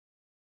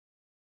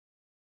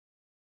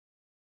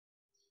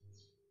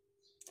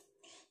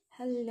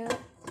Hello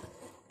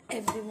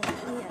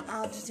everyone,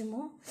 आज चाहिँ म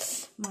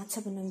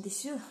माछा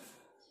बनाउँदैछु।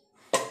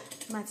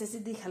 माछा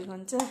चाहिँ दुई खालको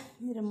हुन्छ,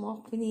 मेरो मग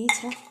पनि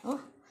छ हो,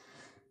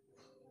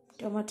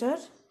 टमाटर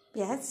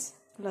प्याज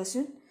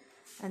लसुन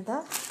अन्त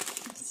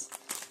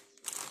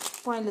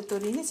पहेँलो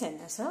तोरी नै छैन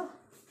हो।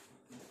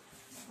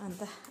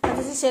 अन्त आज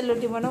चाहिँ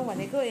सेलरोटी बनाऊ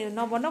भनेको,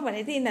 नबनाऊ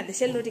भनेको थिएँ, यिनीहरूले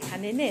सेलरोटी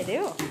खाने नै हेरे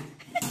हो।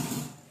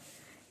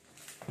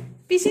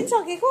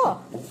 पिसिनसकेको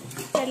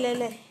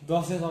त्यसले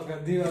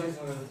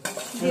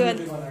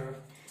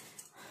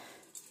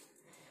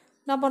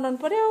नबनाउनु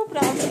पर्यो,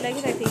 पुरा अल्छी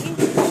लागिरहेको थियो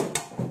कि।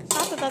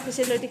 तातो तातो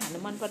सेलरोटी खानु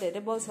मन पर्यो अरे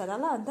बाउ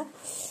छोरालाई। अन्त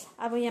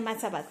अब यहाँ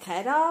माछा भात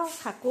खाएर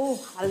खाएको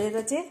हालेर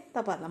चाहिँ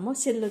तपाईँहरूलाई म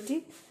सेलरोटी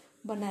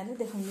बनाएर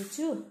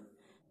देखाउँदैछु।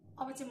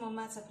 अब चाहिँ म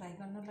माछा फ्राई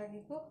गर्न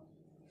लागेको।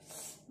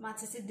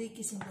 माछा चाहिँ दुई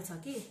किसिमको छ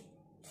कि,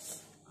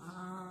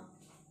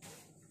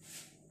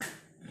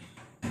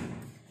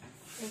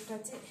 एउटा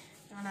चाहिँ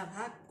काँडा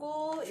भएको,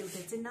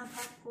 एउटा चाहिँ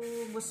नफाएको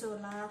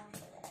बसोला।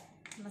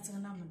 माछाको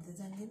नामहरू त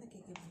जान्दिनँ के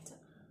भन्छ।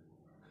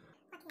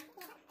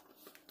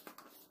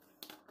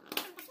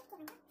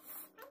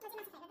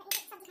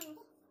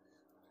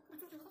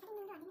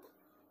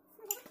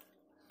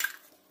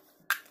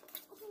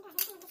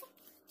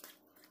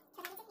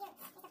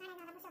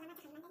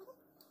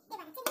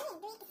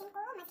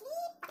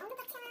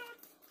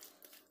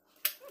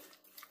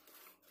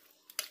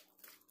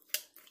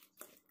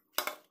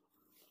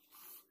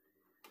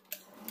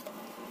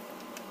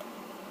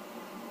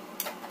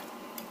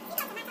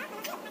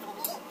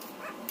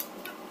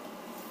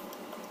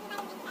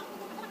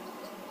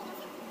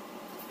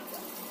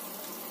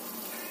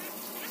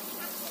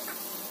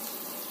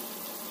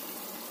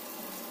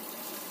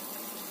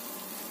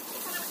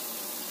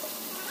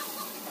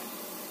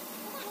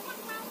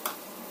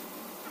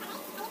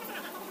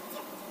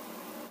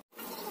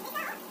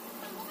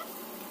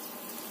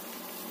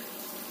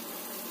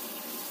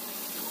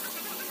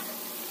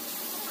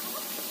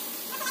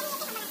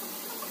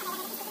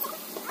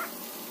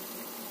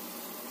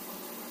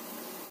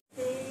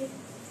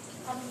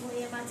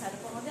 माछाहरू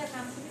पकाउँदै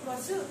काम पनि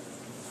गर्छु,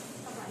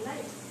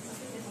 तपाईँहरूलाई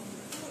सबै देखाउँछु।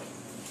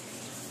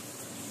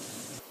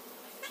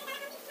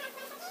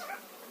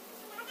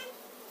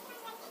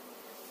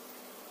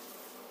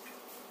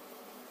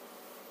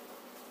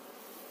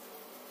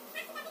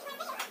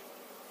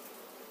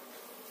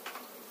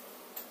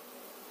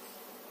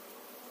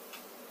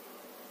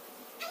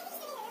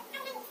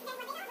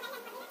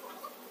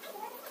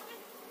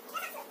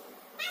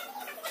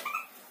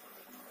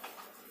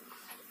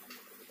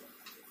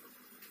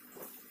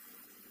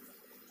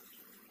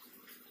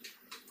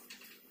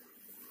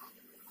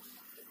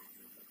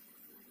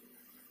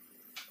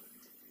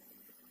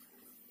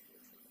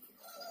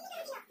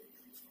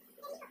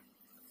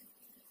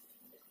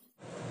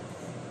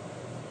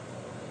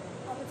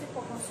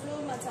 पकाउँछु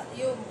माछा।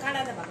 यो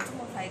काँडा भएको चाहिँ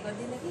म फ्राई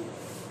गर्दिनँ कि,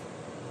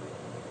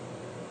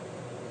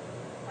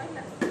 होइन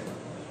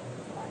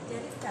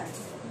अलिक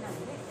हाल्छु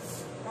किनभने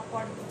र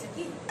पढिदिन्छ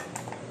कि।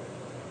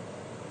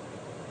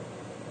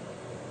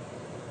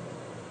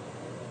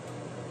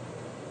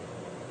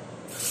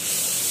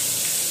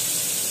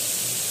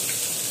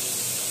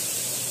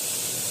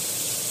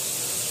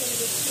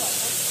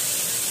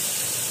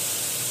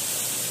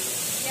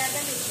 ज्यादा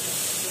नहीं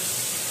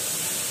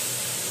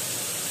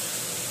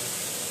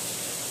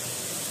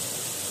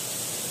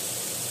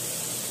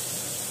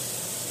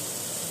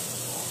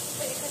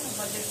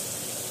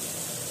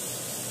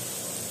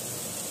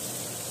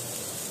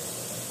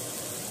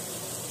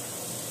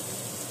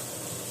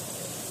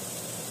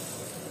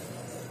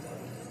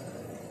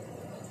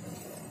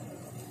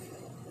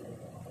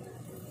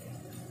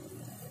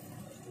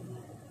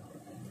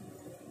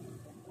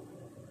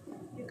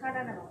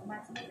काँडा नभएको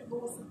माछामा चाहिँ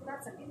बोस पुरा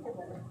छ कि, त्यो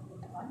भएर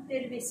झन्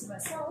तेल बेसी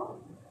भएछ हो।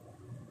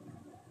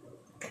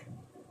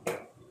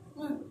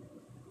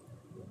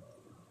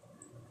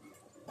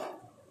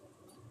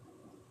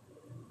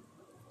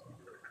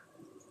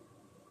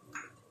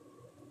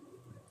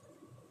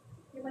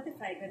 यो मात्रै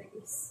फ्राई गरेको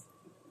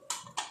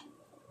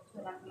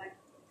छोराको लागि।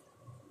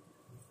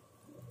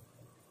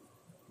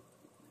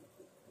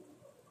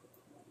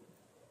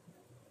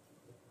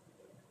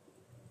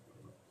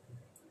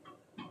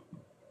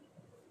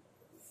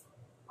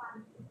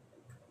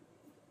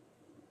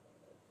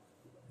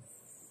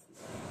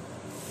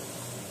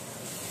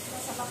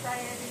 मसला प्राय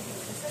रेडी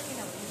हुँदैछ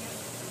किनभने यो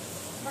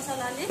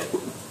मसलाले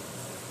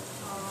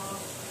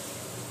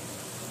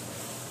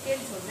तेल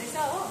छोड्दैछ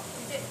हो।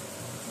 त्यो चाहिँ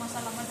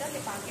मसला मजाले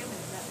पाक्यो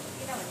भने त,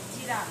 किनभने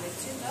जिरा हालेको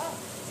छु नि त,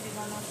 त्यसरी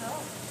बनाउँछ हो।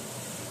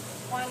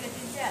 पहेँलो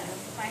दिन चाहिँ हाल्नु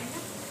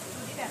पाइनँ,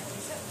 सुधिरहेको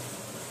रहेछ।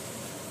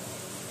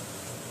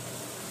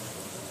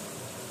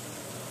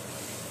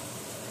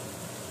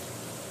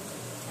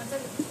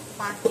 मजाले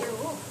पाक्यो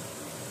हो।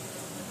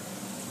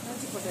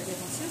 नजिकबाट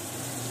देखाउँछु।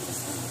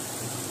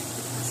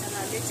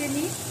 मसलाले चाहिँ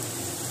नि,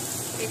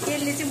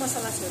 तेलले चाहिँ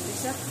मसला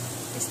छोड्दैछ,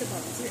 त्यस्तो भयो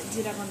भने चाहिँ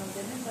जिरा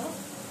बनाउँदैन नि त हो।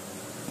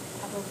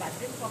 अब भात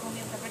पनि पकाउने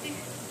एउटापट्टि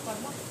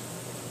कुकरमा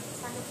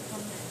सानो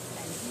पकाउनु,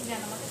 हामी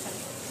दुईजना मात्रै छ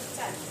कि,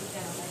 हामी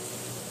दुईजनालाई।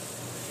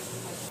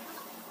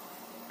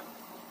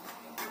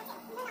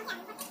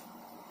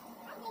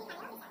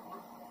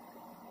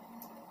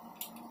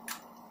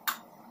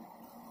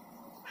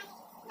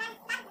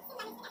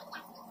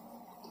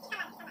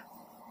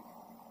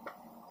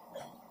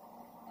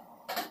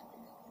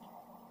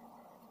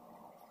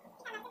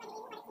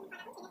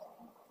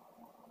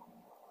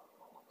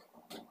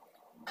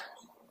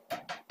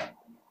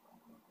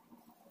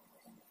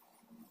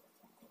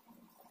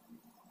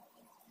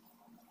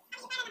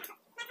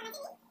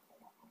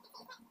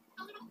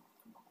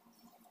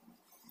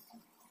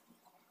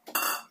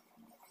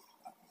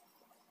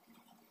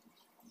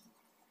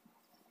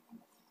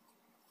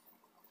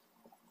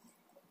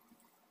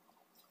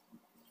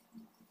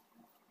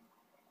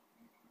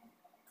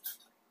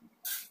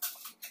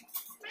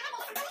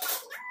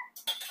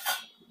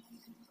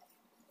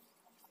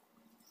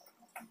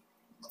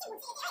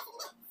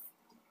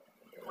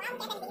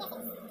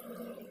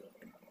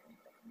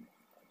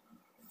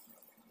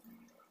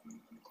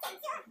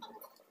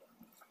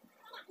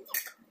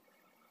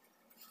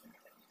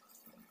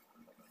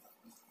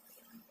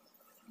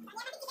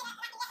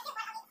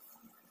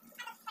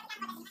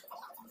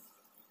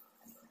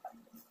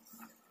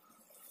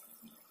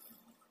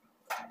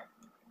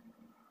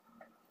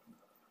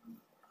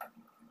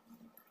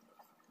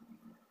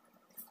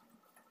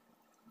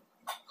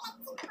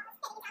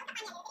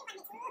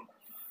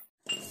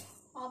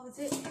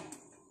 चाहिँ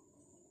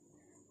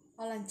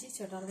अलैँची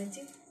छोटो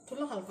अलैँची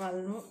ठुलो खालको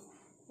हाल्नु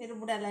मेरो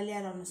बुढालाई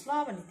ल्याएर आउनुहोस् ल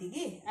भनेको थिएँ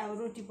कि अब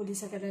रोटी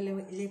पोलिसकेर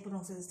ल्याइ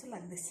पुऱ्याउँछ जस्तो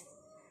लाग्दैछ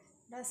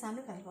र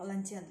सानो खालको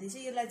अलैँची हाल्दैछु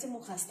यसलाई चाहिँ म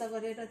खस्ता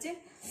गरेर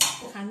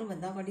चाहिँ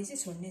खानुभन्दा अगाडि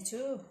चाहिँ छोड्नेछु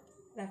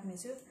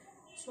राख्नेछु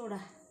सोडा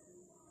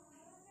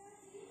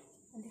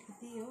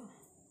अलिकति हो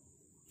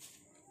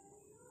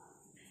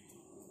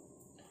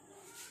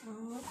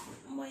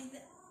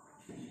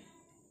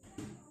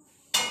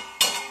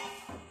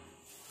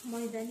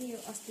मैदा नि यो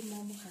अस्ति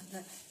मोमो खाँदा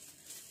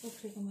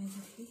उफ्रेको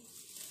मैदा कि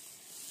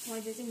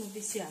मैदा चाहिँ म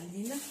बेसी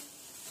हाल्दिनँ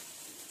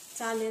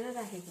चालेर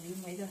राखेको यो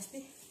मैदा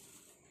अस्ति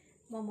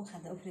मोमो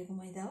खाँदा उफ्रेको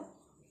मैदा हो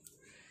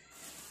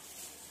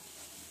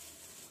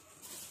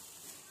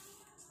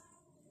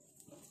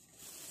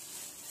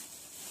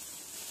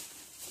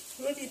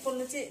रोटी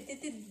पोल्नु चाहिँ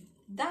त्यति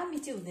दामी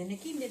चाहिँ हुँदैन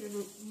कि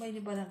मेरो मैले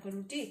बनाएको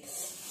रोटी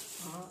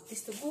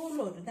यस्तो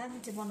गोलोहरू दामी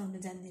चाहिँ बनाउनु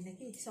जान्दिनँ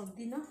कि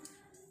सक्दिनँ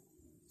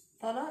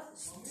तर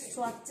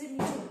स्वाद चाहिँ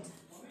मिठो हुन्छ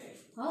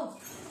हौ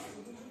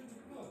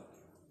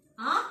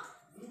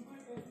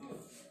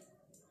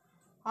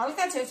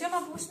हल्का छेउछेउमा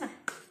पुस्न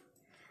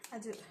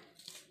हजुर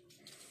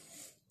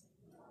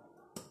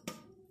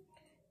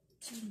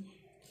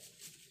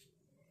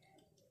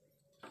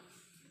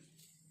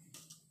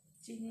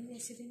चिनी नि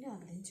यसरी नै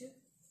हालिदिन्छु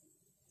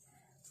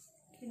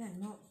किनभने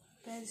म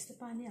प्रायः जस्तो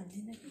पानी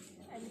हाल्दिनँ कि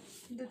अहिले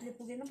दुधले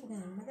पुगेन भने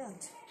मात्रै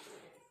हाल्छु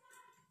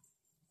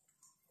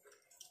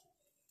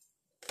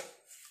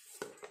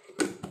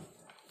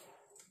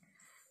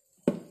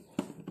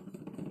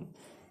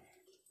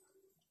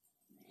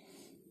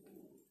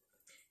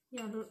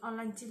यहाँ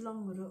अलैँची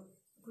लौङहरू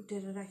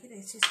कुटेर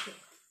राखिरहेको छु यसको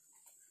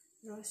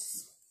रस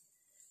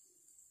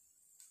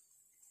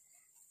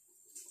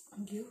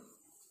घिउ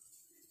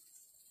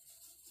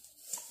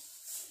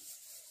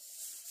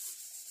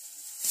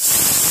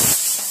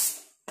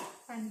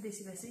पानी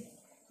बेसी भएपछि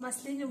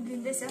मसले नि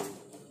उम्लिँदैछ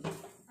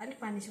अलिक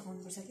पानी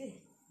सुकाउनुपर्छ कि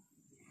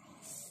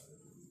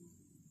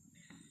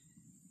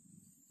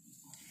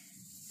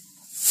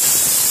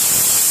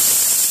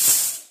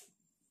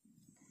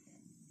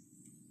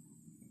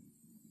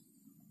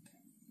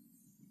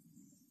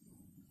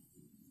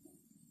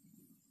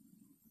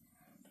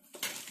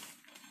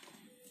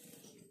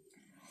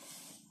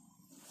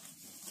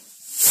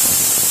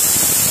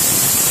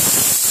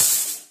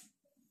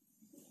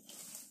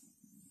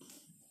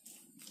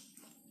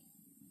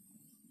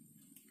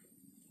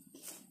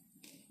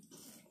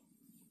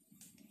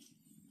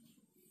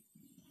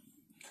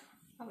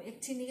अब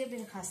एकछिनकै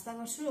बेला खास्ता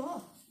गर्छु हो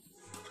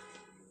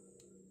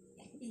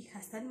यी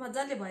खास्ता पनि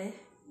मजाले भयो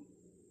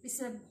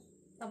बिचमा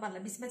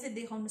तपाईँहरूलाई बिचमा चाहिँ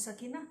देखाउन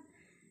सकिनँ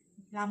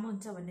लामो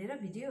हुन्छ भनेर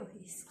भिडियो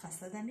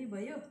खास्ता दामी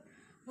भयो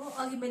हो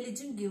अघि मैले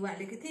जुन घिउ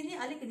हालेको थिएँ नि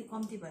अलिकति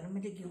कम्ती भएर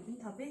मैले घिउ पनि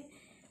थपेँ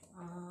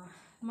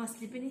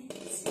मछली पनि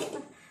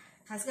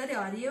खास गरी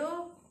हरियो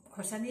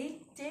खोर्सानी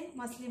चाहिँ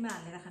मछलीमा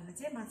हालेर खानु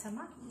चाहिँ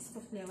माछामा यसको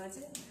फ्लेभर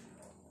चाहिँ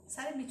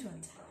साह्रै मिठो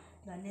हुन्छ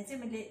धनिया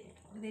चाहिँ मैले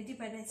रेडी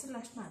पारिरहेको छु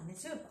लास्टमा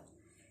हाल्नेछु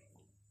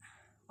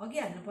अघि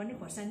हाल्नुपर्ने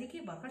खोर्सानी कि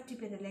भर्खर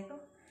टिपेर ल्याएको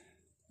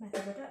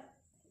माथिबाट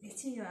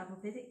एकछिन यो अब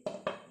फेरि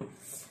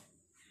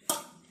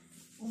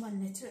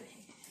उमाल्नेछु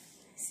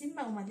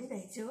सिममा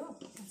उमालिरहेको छु हो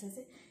अझ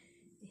चाहिँ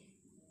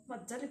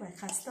मजाले भयो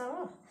खास्ता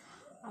हो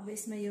अब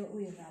यसमा यो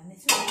उयोहरू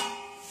हाल्नेछु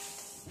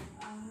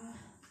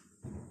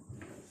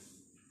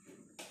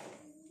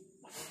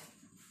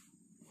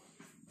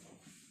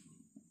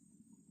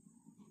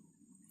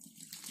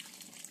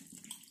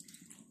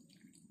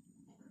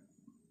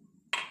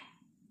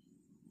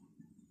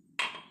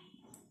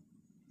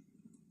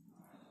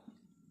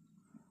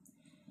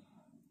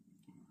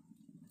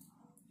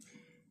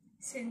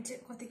सेन्ट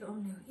चाहिँ कतिको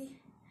आउने हो कि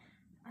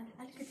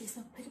अलिकति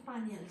यसमा फेरि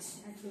पानी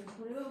हाल्छु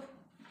पऱ्यो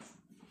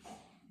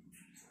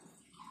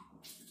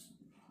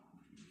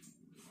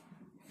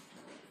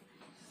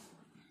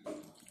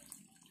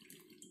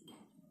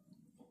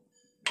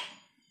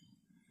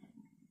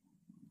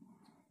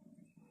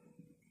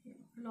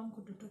लौङको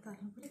ढुट्टो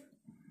ताल्नु पऱ्यो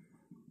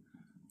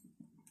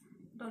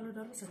डल्लो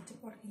डल्लो छ भने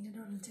चाहिँ पड्किने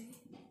डर हुन्छ कि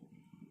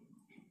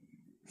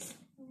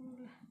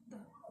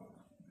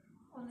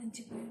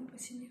अलैँची भयो पनि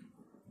पछि नि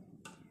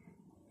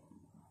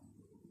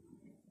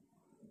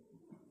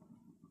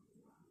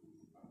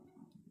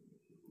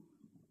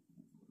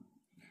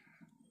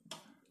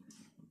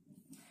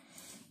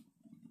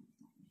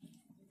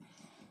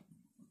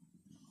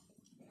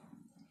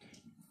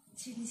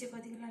चिनी चाहिँ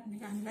कतिको लाग्ने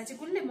हामीलाई चाहिँ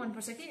गुल्ले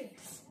मनपर्छ कि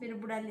मेरो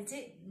बुढाले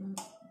चाहिँ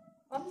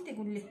कम्ती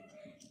गुल्ले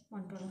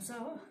मन पराउँछ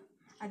हो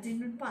अझ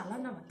नुन पो हाल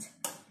न भन्छ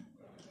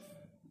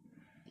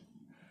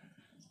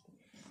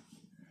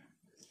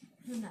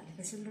नुन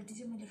हालेको सेलरोटी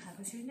चाहिँ मैले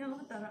खाएको छुइनँ हो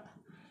तर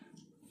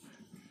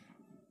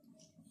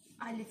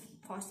अहिले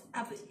फर्स्ट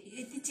अब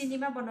यति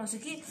चिनीमा बनाउँछु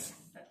कि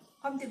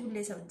कम्ती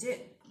गुल्ले छ भने चाहिँ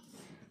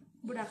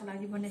बुढाको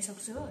लागि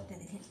बनाइसक्छु हो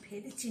त्यहाँदेखि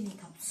फेरि चिनी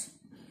थप्छु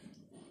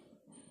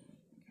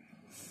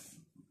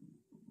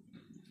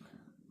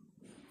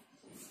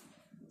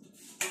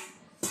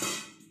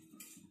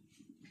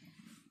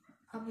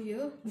अब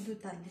यो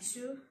दुध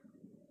हाल्दैछु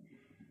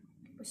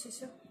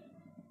बसेछु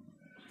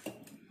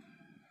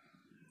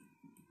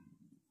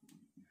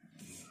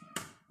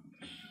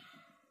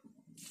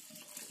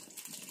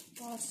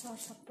सर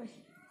सबै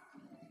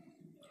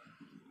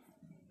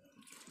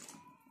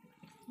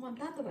मन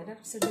तातो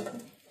भइरहेको छ दुध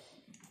पनि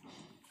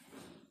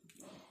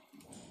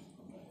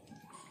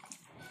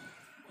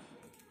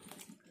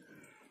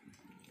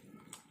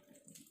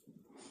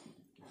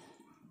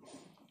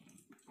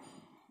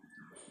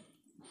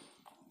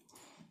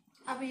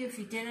अब यो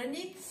फिटेर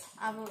नि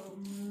अब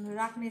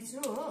राख्नेछु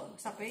हो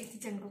सबै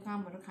किचनको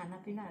कामहरू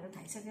खानापिनाहरू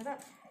खाइसकेर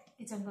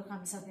किचनको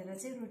काम सकेर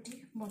चाहिँ रोटी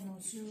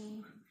बनाउँछु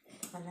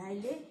होला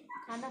अहिले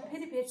खाना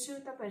फेरि भेट्छु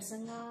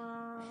तपाईहरुसँग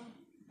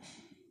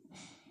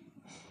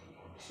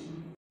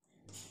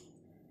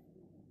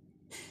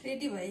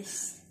रेडी भइस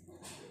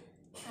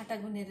आटा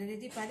गुनेर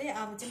रेडी पारे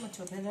अब चाहिँ म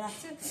छोपेर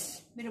राख्छु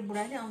मेरो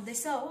बुढा नि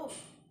आउँदैछ हो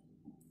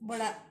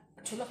बडा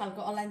ठुलो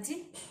खालको अलैँची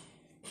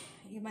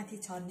यो माथि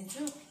छर्ने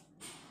छु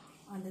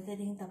अन्त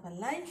त्यहाँदेखि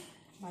तपाईहरुलाई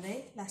भरे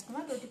लास्टमा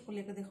रोटी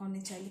पोलेको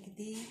देखाउने छु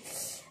अलिकति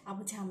अब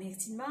चाहिँ हामी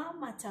एकछिनमा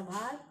माछा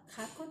भात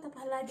खाएको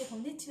तपाईहरुलाई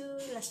देखाउने छु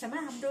लास्टमा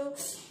हाम्रो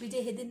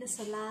भिडियो हेरिदिनुस्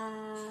होला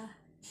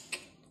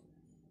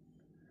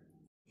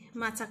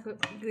माछाको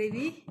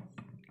ग्रेभी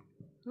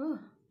हो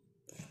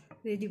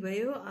रेडी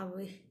भयो अब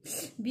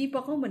बी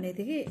पकाउँ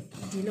भनेको थिएँ कि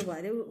ढिलो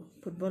भएर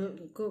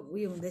फुटबलको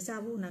उयो हुँदैछ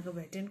अब उनीहरूको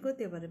भेटेन्टको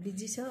त्यो भएर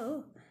बिजी छ हो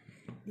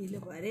ढिलो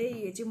भएर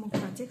यो चाहिँ म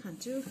चाहिँ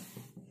खान्छु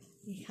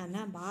यी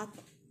खाना भात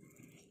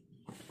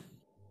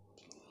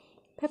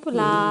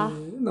फेपुला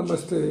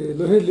नमस्ते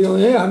ल्याउँ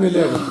है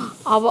हामीले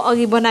अब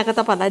अघि बनाएको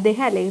तपाईहरुलाई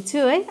देखाइहालेको छु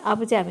है अब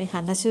चाहिँ हामी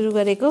खाना सुरु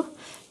गरेको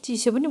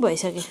चिसो पनि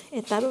भइसक्यो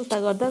यता र उता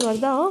गर्दा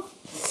गर्दा हो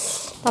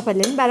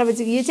तपाईहरुले पनि 12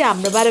 बजेको यो चाहिँ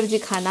हाम्रो 12 बजे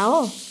खाना हो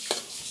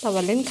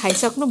तपाईहरुले पनि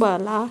खाइसक्नु भयो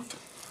होला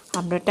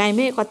हाम्रो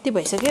टाइमै कति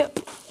भइसक्यो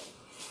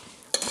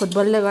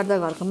फुटबलले गर्दा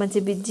घरको मान्छे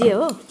बिजी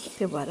हो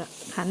त्यो भएर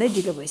खानै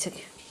ढिलो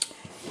भइसक्यो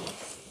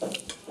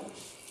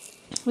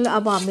ल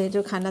अब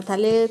हामीहरू खाना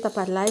थाले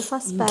तपाईहरुलाई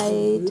फर्स्ट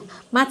बाइट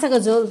माछाको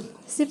झोल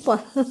सिम्पल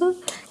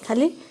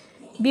खाली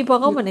बी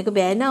पकाउँ भनेको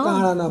भ्याएन हो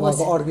काँडा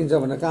नभएको अड्किन्छ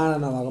भने काँडा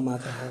नभएको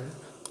माछा खायो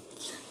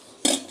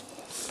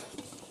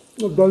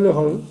डल्ले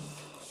खाऊ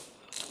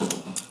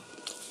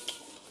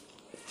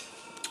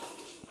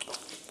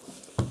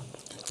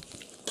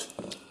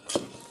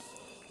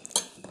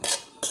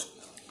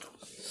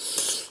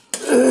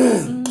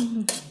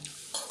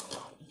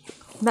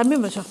दामी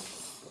भएछ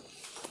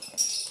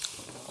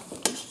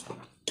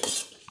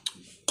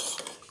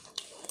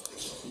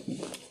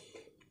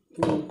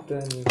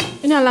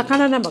यिनीहरूलाई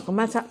खाना नभएको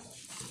माछा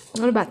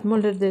अलिक भात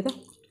मोलेर दिए त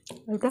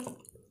एउटा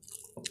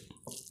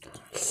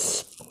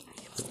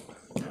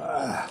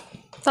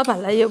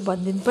तपाईहरुलाई यो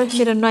भनिदिनु पर्यो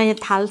मेरो नयाँ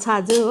थाल छ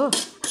आज हो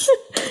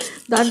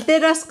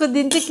धनतेरसको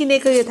दिन चाहिँ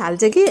किनेको यो थाल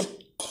चाहिँ कि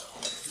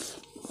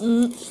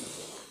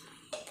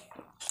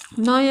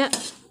नयाँ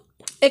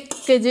 1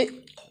 केजी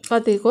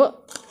कतिको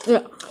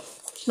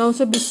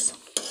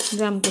 920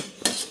 ग्रामको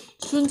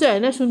सुन चाहिँ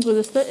होइन सुनको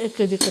जस्तो 1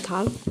 केजीको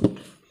थाल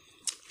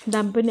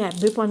दाम पनि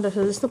हेभी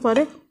 1500 जस्तो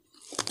पर्यो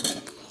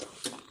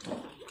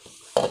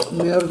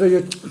मेरो त यो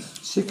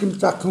सिक्किम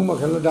चाखुङमा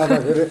खेल्न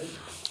जाँदाखेरि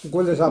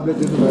गोले साहबले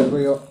दिनुभएको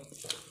यो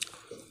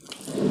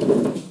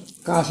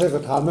काँसेको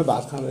थालमै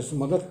भात खाँदैछु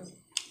म त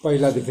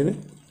पहिलादेखि नै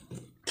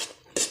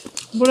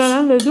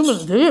बुढालाई ल्याइदिउँ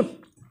भन्थ्यो कि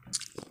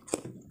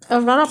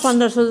एउटा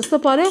 1500 जस्तो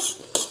पर्यो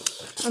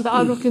अन्त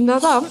अरू किन्दा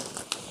त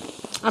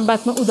अब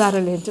बादमा उधारो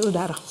ल्याइदिन्छु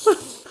उधारो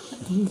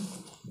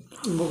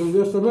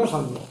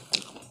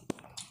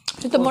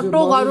त्यो त मोटो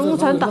गरौँ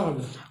छ नि त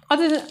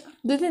कति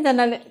 2-3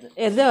 जनाले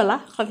हेर्दै होला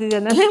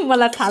कतिजनाले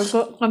मलाई थालको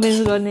कमेन्ट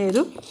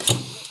गर्नेहरू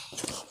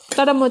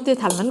तर म त्यो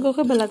थालमा पनि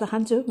कोही बेला त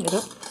खान्छु मेरो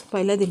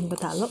पहिल्यैदेखिको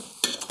थाल हो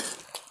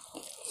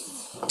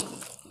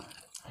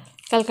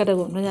कलकत्ता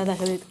घुम्न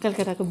जाँदाखेरि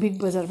कलकत्ताको बिग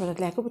बजारबाट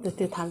ल्याएको पो त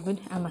त्यो थाल पनि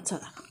आमा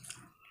छोराको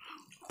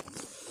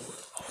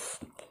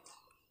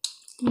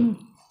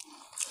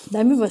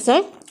दामी भएछ है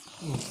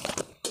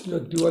यो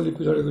दिवाली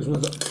पछाडिको उसमा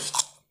त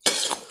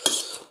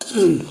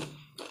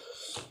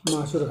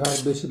मासु र खाएर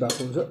बेसी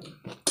भएको हुन्छ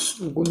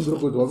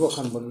गुन्द्रुकको झोल पो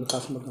खानुपर्छ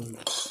खासमा त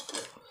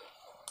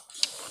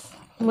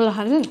मलाई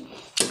खाने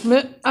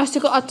मेरो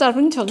अस्तिको अचार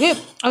पनि छ कि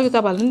अघि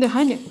तपाईँहरूले पनि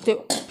देखाएँ नि त्यो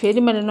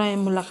फेरि मैले नयाँ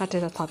मुला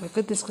काटेर थपेको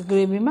त्यसको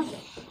ग्रेभीमा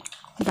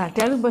घाँटी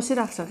अलिक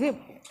बसिरहेको छ कि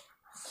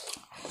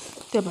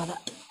त्यो भएर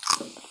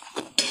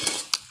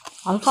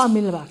हल्का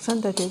अमिलो भएको छ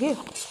नि त त्यो कि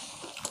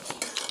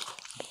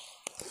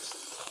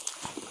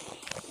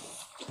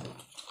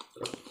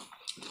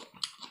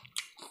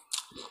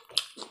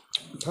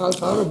थाल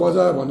साह्रो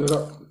बजायो भनेर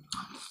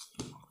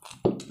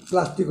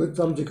प्लास्टिकको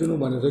चम्ची किन्नु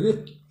भनेको थियो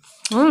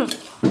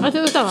कि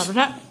त्यो उता भएर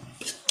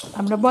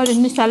हाम्रो बडी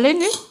निसाले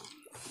नि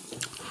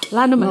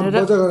लानु भनेर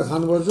बजार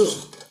खानुपर्छ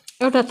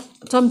एउटा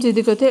चम्ची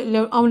दिएको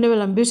थियो आउने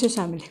बेलामा बिर्सेछ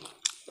हामीले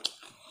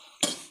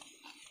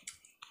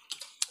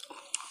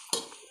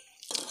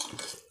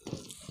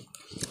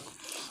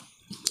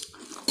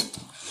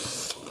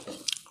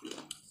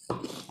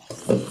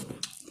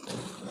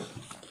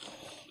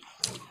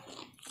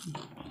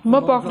म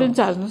पक्रिन्छ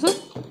हाल्नुहोस्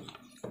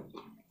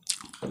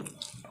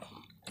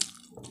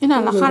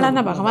यिनीहरूलाई खाना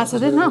नभएको माछा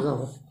चाहिँ न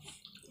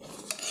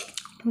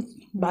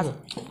भात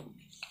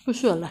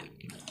पुस्छु होला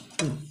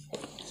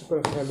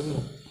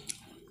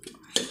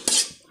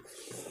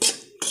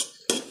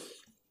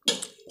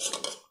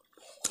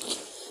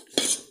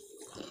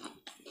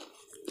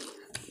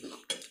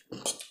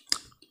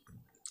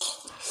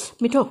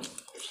मिठो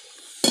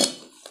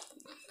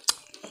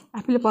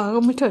आफूले पकाएको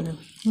मिठो होइन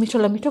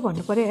मिठोलाई मिठो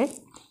भन्नु पऱ्यो है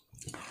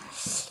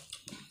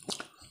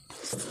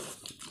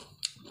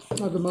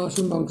अब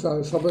मासु मांस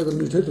सबैको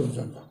मिठै त हुन्छ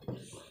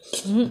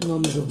नि त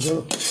नमिठो हुन्छ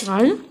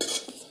होइन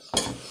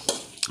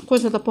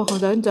कसै त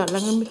पकाउँदा पनि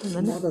झर्लाङ मिठो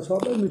हुँदैन म त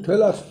सबै मिठै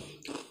लाग्छ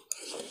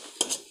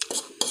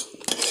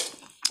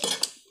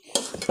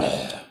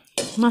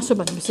मासु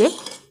भनेपछि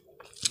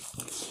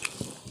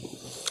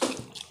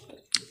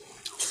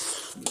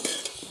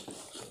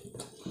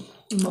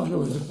मासु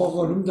भने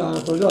पकाउनु पनि जानु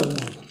पर्छ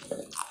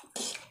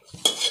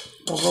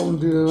पकाउनु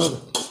दिँदैन त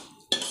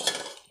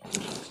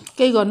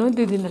केही गर्नु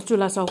दिँदिनँ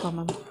चुल्हा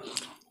चौकामा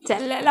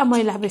च्याल्ला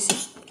मैला बेसी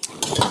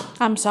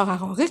काम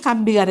सघाएको हो कि काम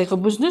बिगारेको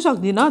बुझ्नु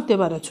सक्दिनँ त्यो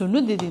भएर छुनु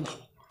दिँदिनँ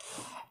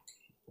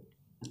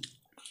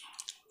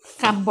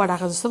काम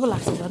बढाएको जस्तो पो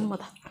लाग्छ झन् म त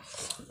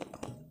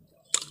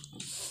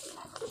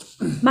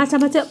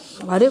माछामा चाहिँ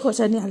हरियो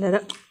खोर्सानी हालेर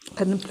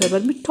खानु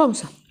फ्लेभर मिठो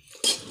आउँछ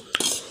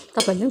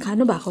तपाईँहरूले पनि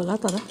खानु भएको होला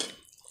तर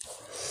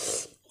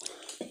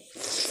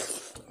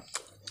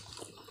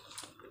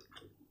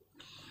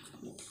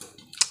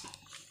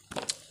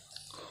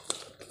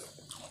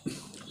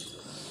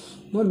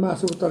म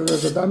मासुको तरकारी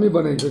त दामी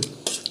बनाइन्छ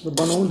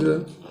बनाउनु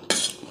दिँदैन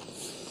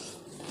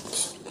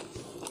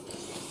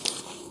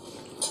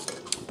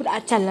पुरा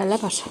च्याल्ला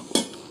पर्छ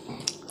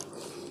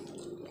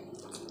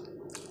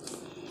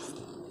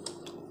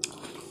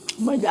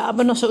मैले अब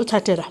नसो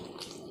उछाटेर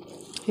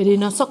फेरि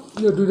नसक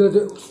यो दुइटा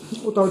चाहिँ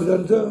उताउली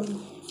जान्छ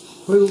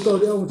खोइ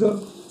उताउली आउँछ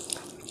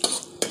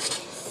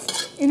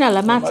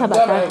यिनीहरूलाई माछा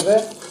भात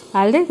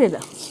हाल्दै थिएँ त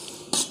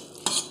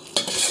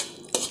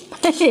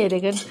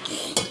हेरेको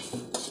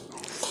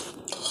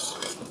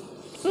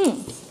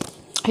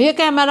यो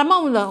क्यामेरामा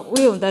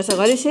उयो हुँदोरहेछ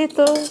घरि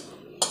सेतो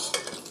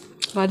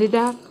घरि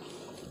डार्क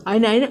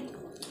होइन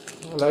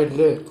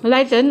लाइटले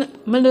लाइट होइन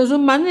मैले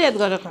रुममा नि याद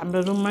गरेको हाम्रो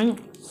रुममा नि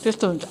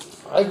त्यस्तो हुन्छ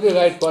अलिकति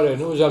लाइट पऱ्यो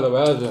भने उज्यालो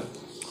भइहाल्छ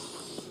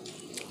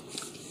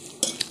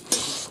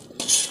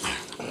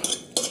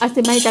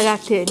अस्ति माइत गएको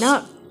थिएँ होइन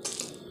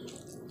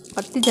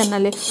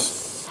कतिजनाले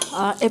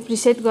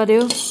एप्रिसिएट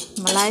गर्यो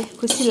मलाई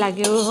खुसी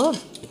लाग्यो हो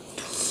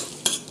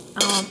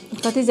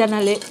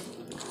कतिजनाले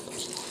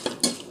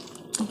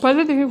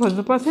पहिल्यैदेखि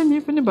खोज्नु पर्थ्यो नि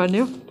पनि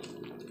भन्यो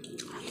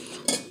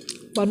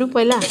भनौँ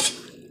पहिला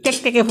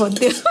ट्याकट्याके फोन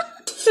थियो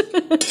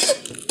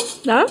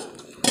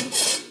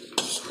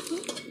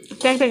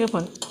ट्याकट्याके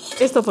फोन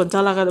यस्तो फोन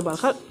चलाएको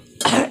भर्खर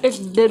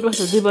 1.5 वर्ष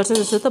 2 वर्ष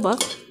जस्तो त भयो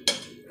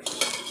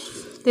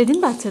त्यति पनि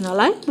भएको छैन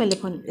होला है मैले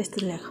फोन यस्तो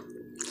ल्याएको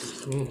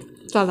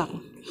चलाएको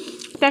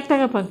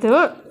ट्याकट्याके फोन थियो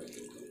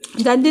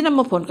जान्दिनँ म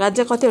फोनको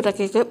अझै कतिवटा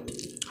के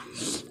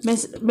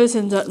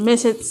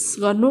मेसेज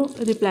गर्नु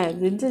रिप्लाईहरू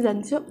दिनु चाहिँ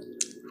जान्छु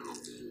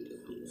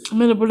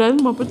मेरो बुढाले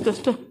म पनि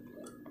त्यस्तो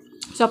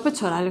सबै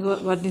छोराले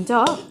गरिदिन्छ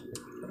हो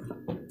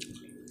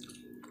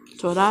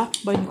छोरा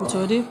बहिनीको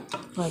छोरी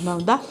घरमा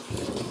हुँदा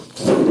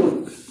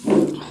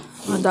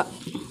अन्त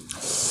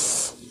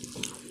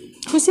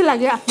खुसी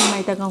लाग्यो आफ्नो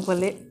माइत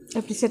गाउँकोले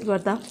एप्रिसिएट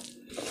गर्दा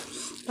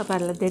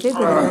तपाईँहरूलाई धेरै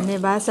धेरै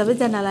धन्यवाद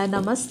सबैजनालाई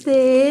नमस्ते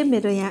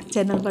मेरो यहाँ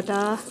च्यानलबाट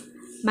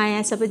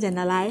माया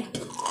सबैजनालाई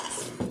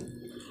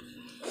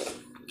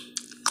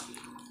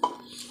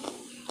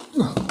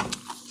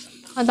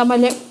अन्त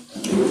मैले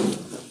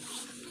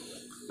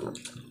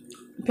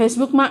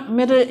फेसबुकमा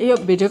मेरो यो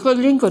भिडियोको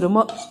लिङ्कहरू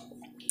म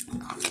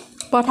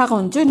पठाएको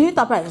हुन्छु नि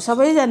तपाईँहरू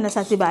सबैजना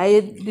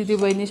साथीभाइ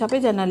दिदीबहिनी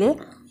सबैजनाले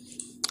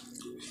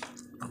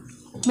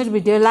मेरो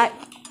भिडियोलाई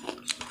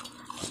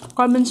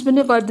कमेन्ट्स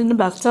पनि गरिदिनु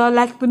भएको छ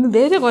लाइक पनि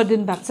धेरै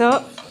गरिदिनु भएको छ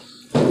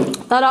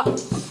तर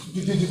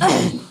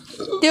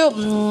त्यो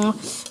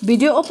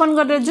भिडियो ओपन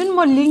गरेर जुन म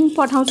लिङ्क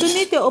पठाउँछु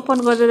नि त्यो ओपन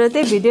गरेर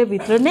चाहिँ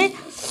भिडियोभित्र नै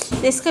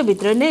त्यसकै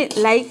भित्र नै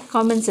लाइक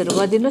कमेन्ट्सहरू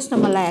गरिदिनुहोस् न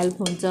मलाई हेल्प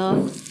हुन्छ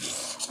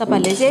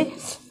तपाईँहरूले चाहिँ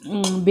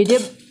भिडियो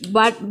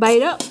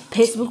बाहिर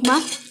फेसबुकमा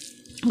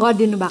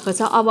गरिदिनु भएको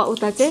छ अब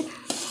उता चाहिँ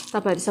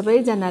तपाईँहरू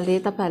सबैजनाले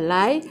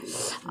तपाईँहरूलाई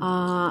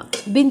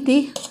बिन्ती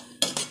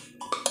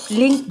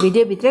लिङ्क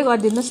भिडियोभित्रै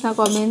गरिदिनुहोस् न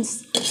कमेन्ट्स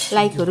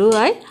लाइकहरू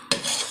है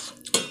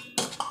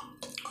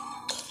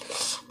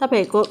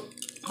तपाईँहरूको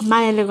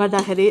मायाले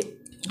गर्दाखेरि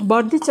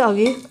बढ्दैछ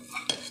अघि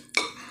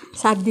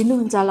साथ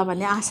दिनुहुन्छ होला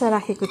भन्ने आशा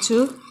राखेको छु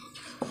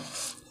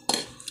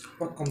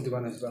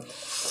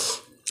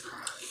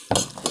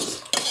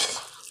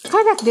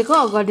कहाँ राखिदिएको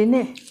अगाडि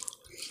नै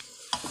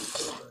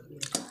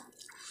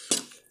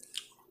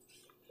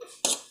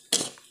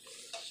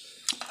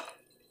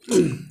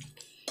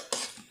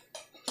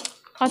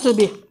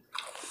कचुबी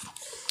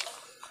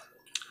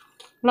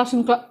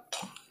लसुनको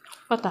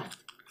पत्ता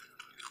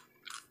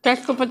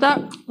प्याजको पत्ता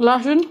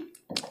लसुन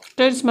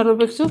टेरेसमा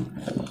रोपेको छु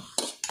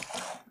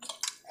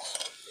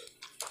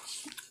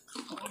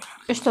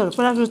यस्तोहरू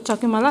पुरा रुच्छ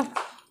कि मलाई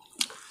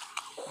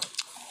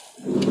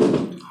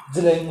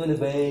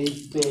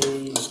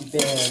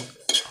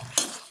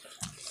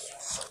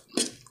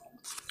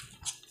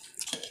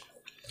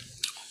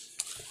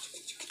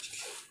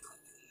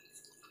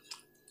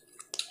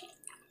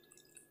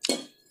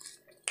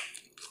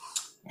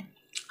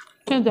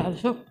क्या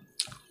जान्छ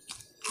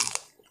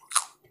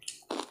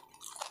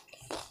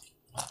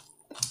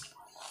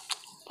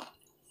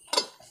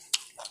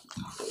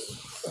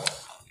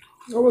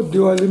अब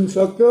दिवाली पनि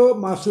सक्यो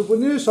मासु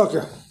पनि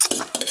सक्यो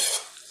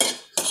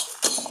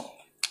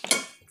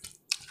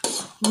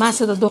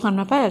मासु त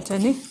दोकानमा पाइहाल्छ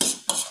नि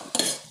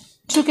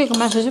सुकेको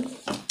मासु चाहिँ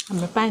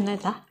हाम्रो पाएन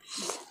त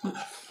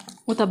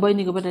उता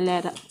बहिनीकोबाट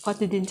ल्याएर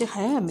कति दिन चाहिँ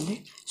खायो हामीले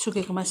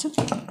सुकेको मासु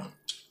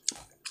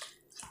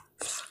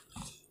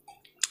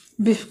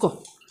बिफको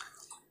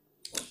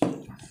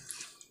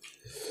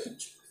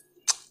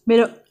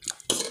मेरो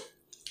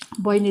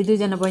बहिनी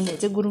दुईजना बहिनीहरू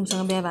चाहिँ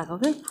गुरुङसँग बिहा भएको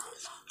के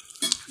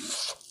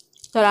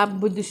तर अब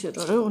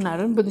बुद्धिस्टहरू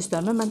उनीहरू पनि बुद्धिस्ट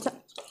धर्म मान्छ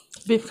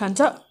बिफ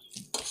खान्छ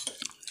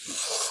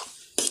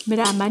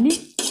मेरो आमा नि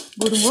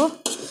गुरुङ हो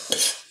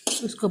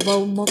उसको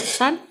बाउ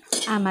मोक्तान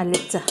आमा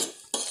लेप्चा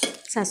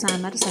सासू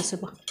आमा र सासू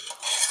बाउ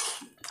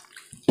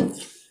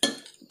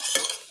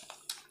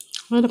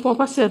मेरो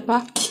पप्पा शेर्पा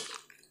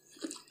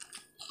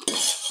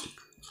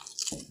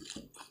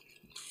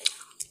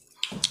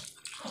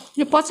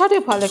यो पछाडि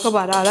फलेको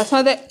भएर होला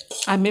सधैँ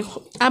हामी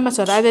आमा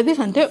छोरा आइदिँदै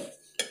खान्थ्यो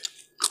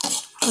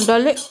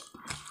डल्लै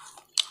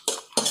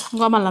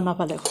गमलामा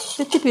फलेको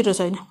त्यति पिरो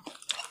छैन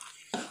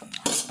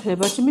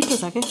फ्लेभर चाहिँ मिठो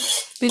छ क्या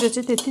पिरो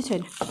चाहिँ त्यति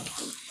छैन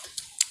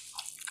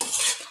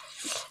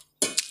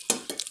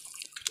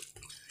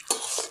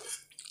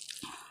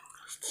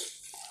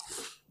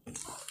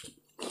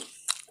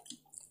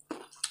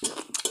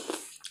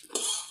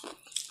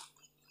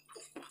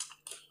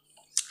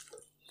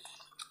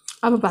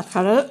अब भात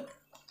खाएर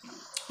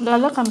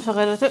डल्लै काम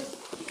सकेर चाहिँ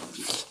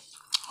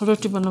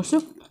रोटी बनाउँछु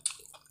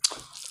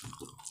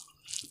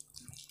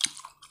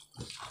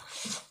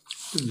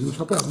घिउ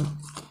सबै हाल्नु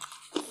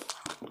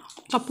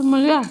सबै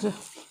मैले हाल्छु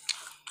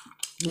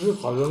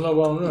खल्लो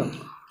नबनाउनु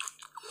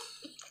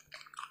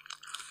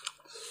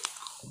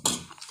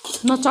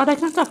नचढाइ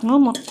कहाँ सक्नु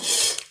म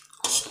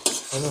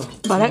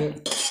भरे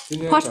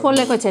फर्स्ट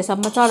पोलेको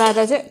छेसम्म चढाएर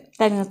चाहिँ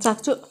त्यहाँदेखि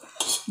चाख्छु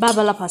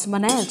बाबालाई फर्स्ट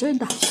बनाइहाल्छु नि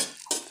त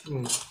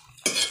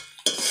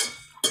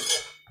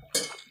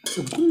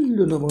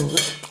गुलियो नबनाउनु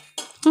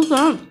हुन्छ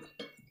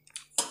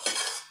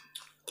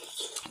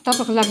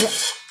तपाईँको लागि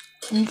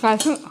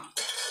निकाल्छु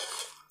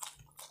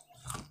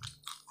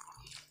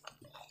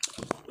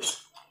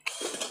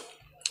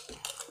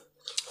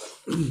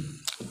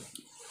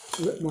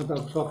म त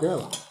सक्यो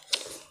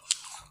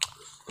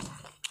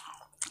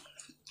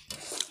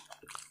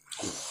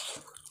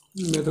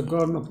मेरो त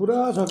गर्न पुरा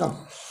छ काम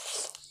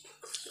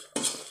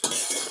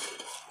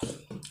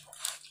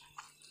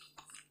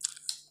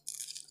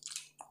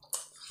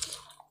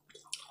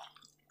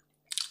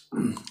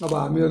अब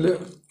हामीहरूले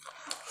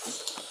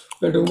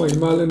पेटोङमा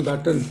हिमालयन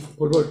ब्याडमिन्टन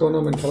फुटबल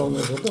टुर्नामेन्ट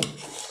खेलाउँदैछ त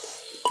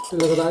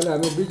त्यसले गर्दा अहिले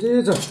हामी बिजी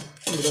छ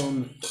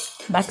ग्राउन्डमा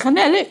भात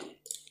खाने अलिक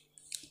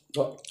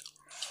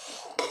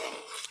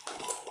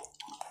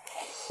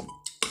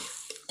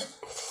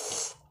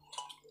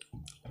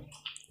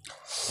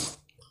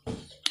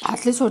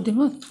हातले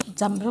छोडिदिनु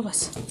जाम्रो बस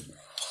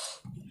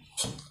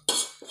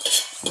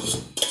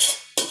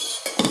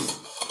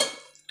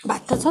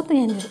भात त छ त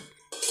यहाँनिर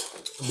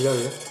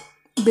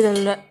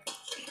बिरालोलाई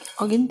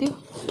अघि नि थियो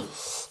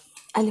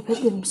अहिले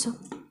फेरि दिनुपर्छ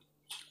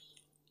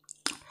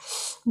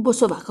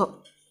बोसो भएको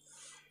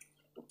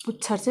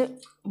पुच्छर चाहिँ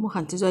म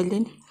खान्छु जहिले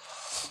नि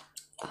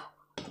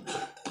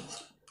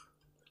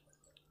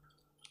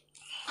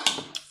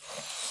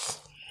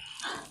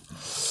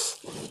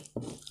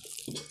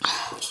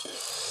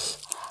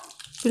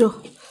पिरो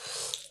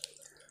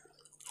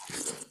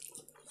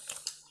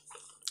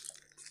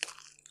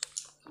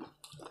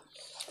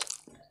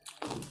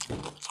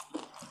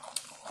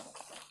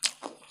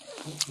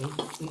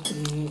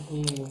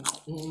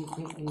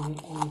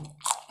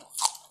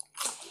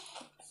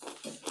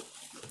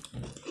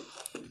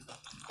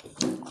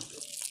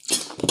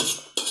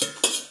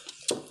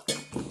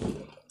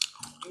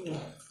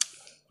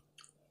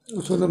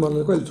उसो नै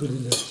मलाई कहिले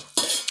छुट्टिन्छ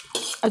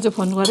आज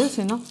फोन गरेको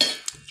छैन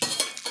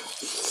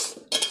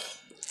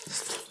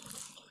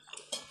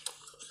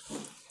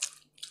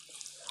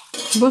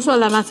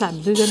बोसोवाला माछा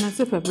हामी दुईजना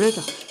चाहिँ फेभरेट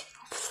हो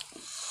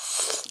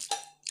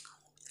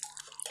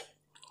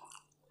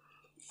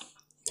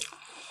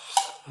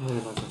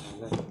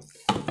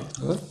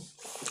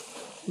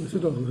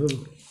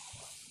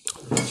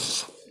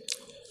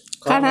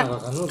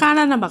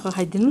काँडा नभएको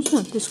खाइदिनुहोस् न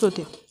त्यसको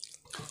त्यो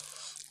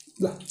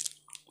ल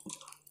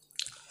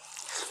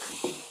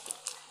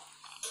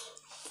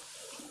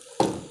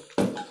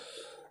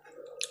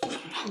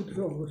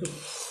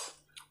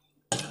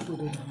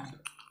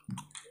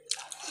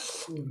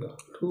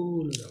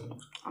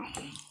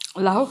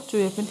ल हौ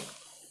चुयो पनि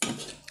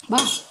बा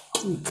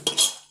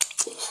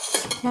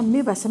यम्मी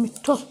भएछ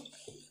मिठो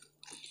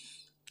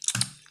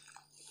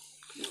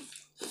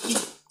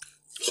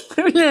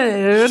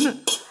हेर्नु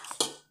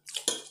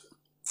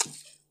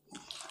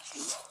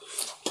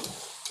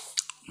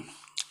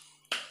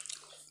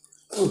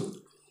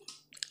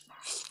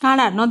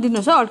काँडाहरू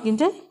नदिनुहोस् है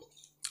अड्किन्छ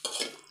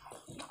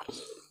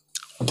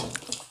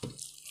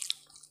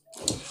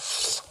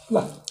ल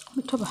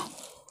मिठो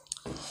भयो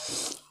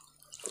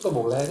कस्तो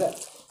भोक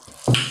लागेको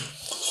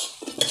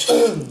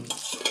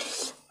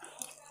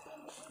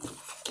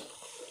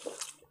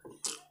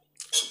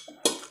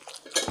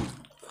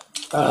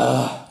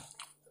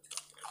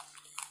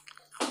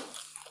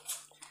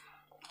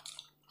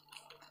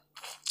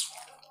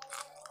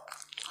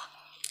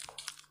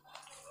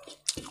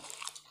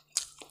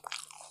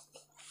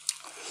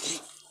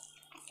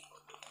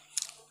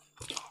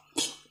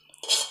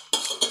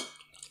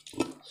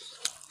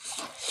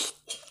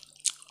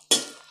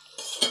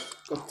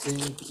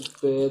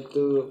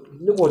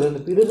nước bột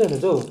này tí nữa này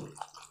chứ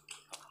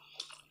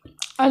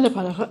अहिले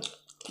फरक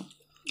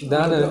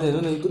दाना हेर्नु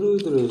न यत्रो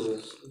यत्रो रहेछ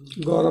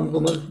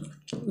गरमकोमा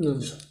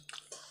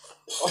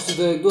अस्ति त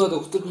एक दुई त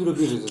कस्तो पिरो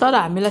पिरो रहेछ तर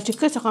हामीलाई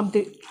ठिक्कै छ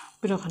कम्ती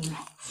पिरो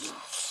खानुलाई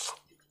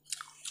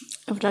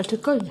एउटा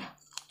ठिक्कै हुन्छ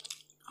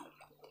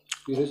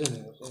पिरो छ नि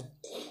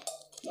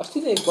अस्ति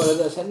नै एकपल्ट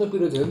चाहिँ सानो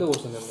पिरो थियो नि त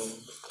वर्षमा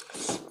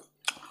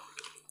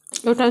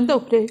एउटा नि त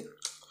उफ्रे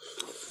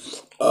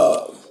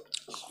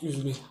एक्सक्युज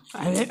मी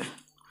अहिले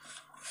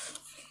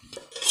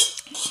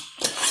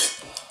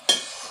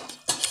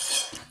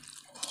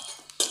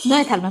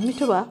नयाँ थालमा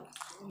मिठो भयो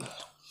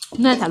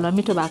नयाँ थालमा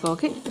मिठो भएको हो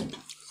कि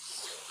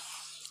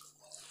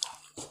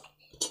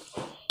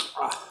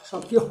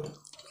सक्यो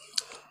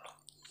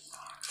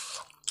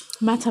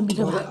माछा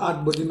मिठो भयो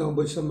 8 बजी 9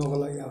 बजीसम्मको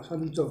लागि अब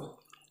सन्चो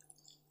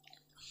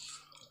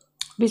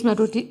बिचमा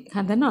रोटी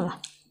खाँदैन होला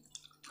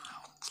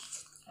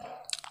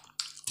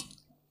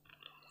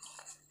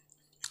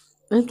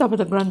ए तपाईँ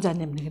त ग्राउन्ड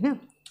जाने भने होइन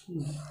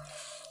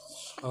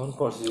आउनु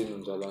पर्सि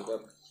दिनुहुन्छ होला त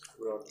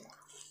पुरा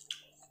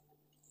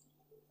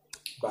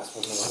बास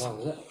पर्नु भएन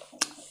हुन्छ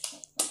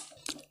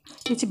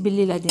त्यो चाहिँ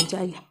बिल्लीलाई दिन्छु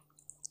अहिले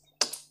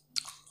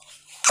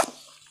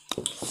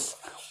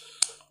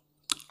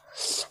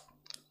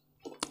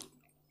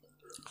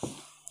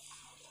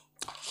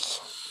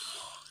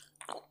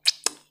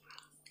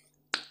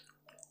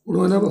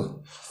उड्दैन अब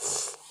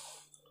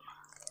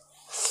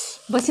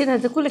बसिरहेर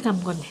चाहिँ कसले काम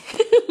गर्ने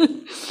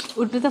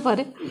उठ्नु त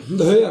पऱ्यो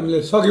है हामीले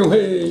सक्यौँ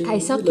है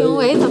खाइसक्यौँ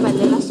है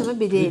तपाईँहरूले लास्टमा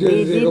भिडियो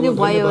हेरिदिनु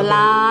भयो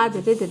होला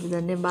धेरै धेरै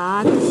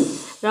धन्यवाद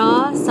र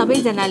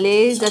सबैजनाले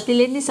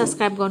जतिले नि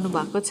सब्सक्राइब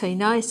गर्नुभएको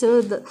छैन यसो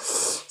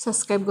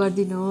सब्सक्राइब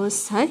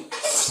गरिदिनुहोस् है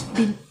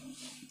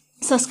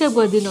सब्सक्राइब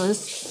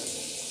गरिदिनुहोस्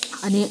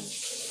अनि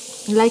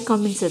लाइक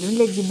कमेन्ट्सहरू पनि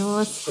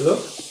लेखिदिनुहोस्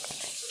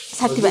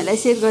साथीभाइलाई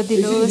सेयर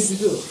गरिदिनुहोस्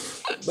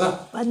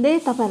भन्दै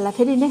तपाईँहरूलाई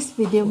फेरि नेक्स्ट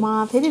भिडियोमा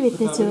फेरि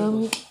भेट्नेछौँ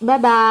बाई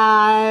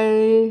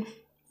बाई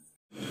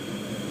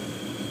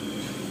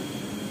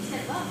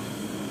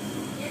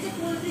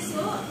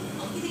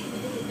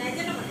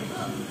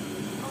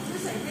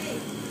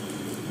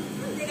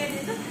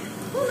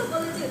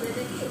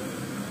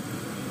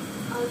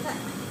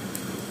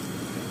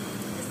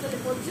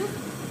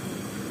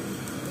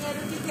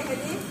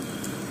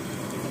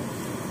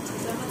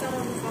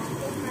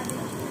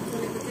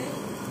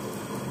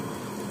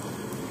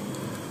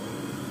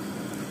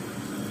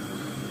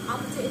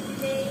अब चाहिँ यति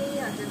नै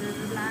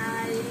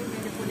हजुरहरूलाई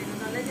मैले बोलेको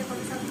डल्लै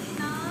देखाउन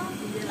सक्दिनँ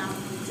भिडियो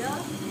लाउनुहुन्छ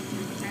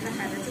खाना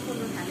खाएर चाहिँ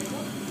बोल्नु थालेको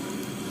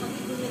कति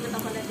गुनेको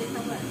तपाईँलाई चाहिँ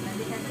तपाईँहरूलाई